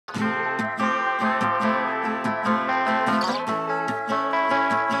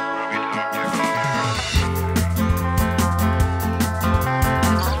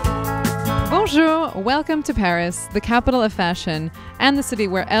Welcome to Paris, the capital of fashion, and the city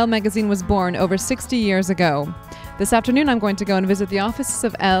where Elle magazine was born over 60 years ago. This afternoon I'm going to go and visit the offices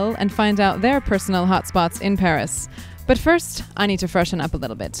of Elle and find out their personal hotspots in Paris. But first, I need to freshen up a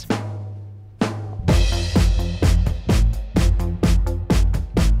little bit.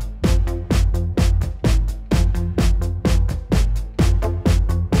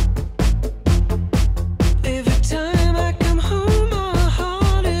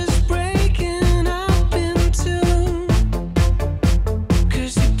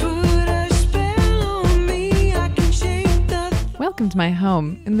 Welcome to my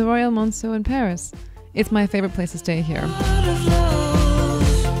home in the Royal Monceau in Paris. It's my favorite place to stay here.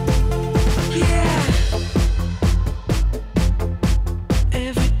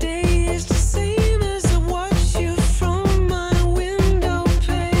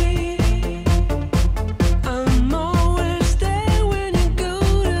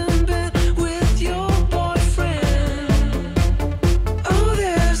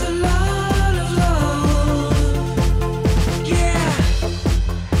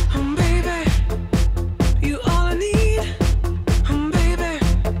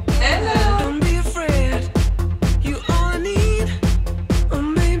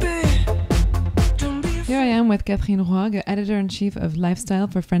 With Catherine Roig, editor-in-chief of Lifestyle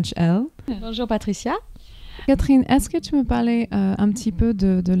for French Elle. Bonjour Patricia. Catherine, est-ce que tu me parlais un petit peu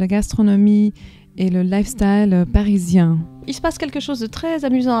de la gastronomie et le lifestyle parisien? Il se passe quelque chose de très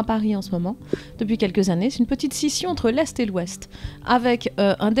amusant à Paris en ce moment, depuis quelques années. C'est une petite scission entre l'Est et l'Ouest, avec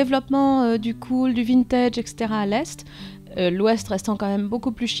un développement du cool, du vintage, etc. à l'Est. L'Ouest restant quand même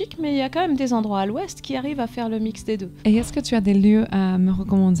beaucoup plus chic, mais il y a quand même des endroits à l'Ouest qui arrivent à faire le mix des deux. Et est-ce que tu as des lieux à me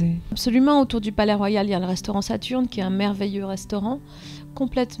recommander? Absolument, autour du Palais Royal, il y a le restaurant Saturne, qui est un merveilleux restaurant,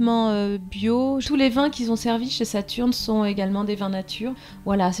 complètement bio. Tous les vins qu'ils ont servis chez Saturne sont également des vins nature.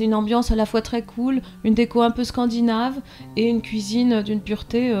 Voilà, c'est une ambiance à la fois très cool, une déco un peu scandinave et une cuisine d'une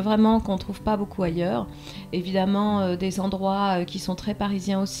pureté vraiment qu'on ne trouve pas beaucoup ailleurs. Évidemment, des endroits qui sont très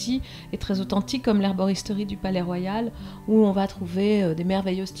parisiens aussi et très authentiques, comme l'herboristerie du Palais Royal, où on va trouver des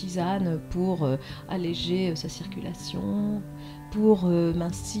merveilleuses tisanes pour alléger sa circulation, pour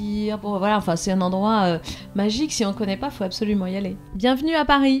mincir, voilà, enfin c'est un endroit magique. Si on ne connaît pas, il faut absolument y aller. Bienvenue à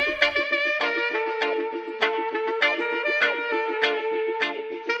Paris.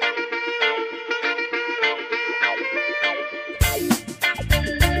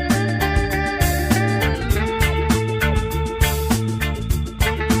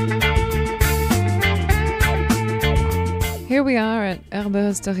 Here we are at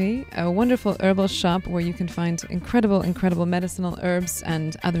Herboristerie, a wonderful herbal shop where you can find incredible medicinal herbs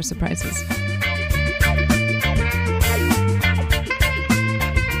and other surprises.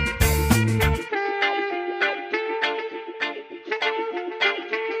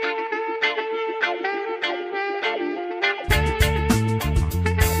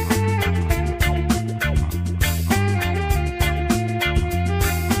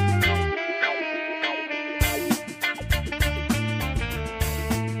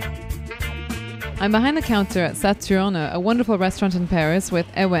 I'm behind the counter at Saturne, a wonderful restaurant in Paris, with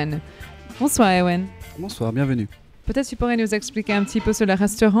Ep1. Bonsoir Ep1. Bonsoir, bienvenue. Peut-être tu pourrais nous expliquer un petit peu sur le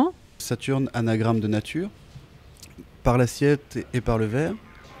restaurant? Saturne, anagramme de nature, par l'assiette et par le verre.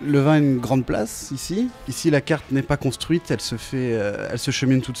 Le vin a une grande place ici. Ici, la carte n'est pas construite, elle se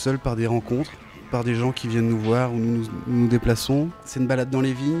chemine toute seule par des rencontres, par des gens qui viennent nous voir, où nous nous déplaçons. C'est une balade dans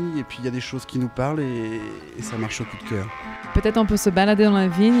les vignes, et puis il y a des choses qui nous parlent, et ça marche au coup de cœur. Peut-être on peut se balader dans la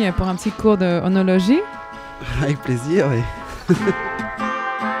vigne pour un petit cours d'onologie? Avec plaisir, oui.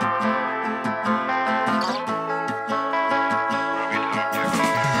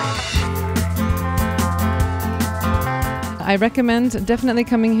 I recommend definitely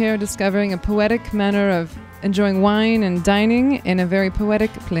coming here, discovering a poetic manner of enjoying wine and dining in a very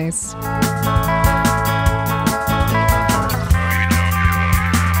poetic place.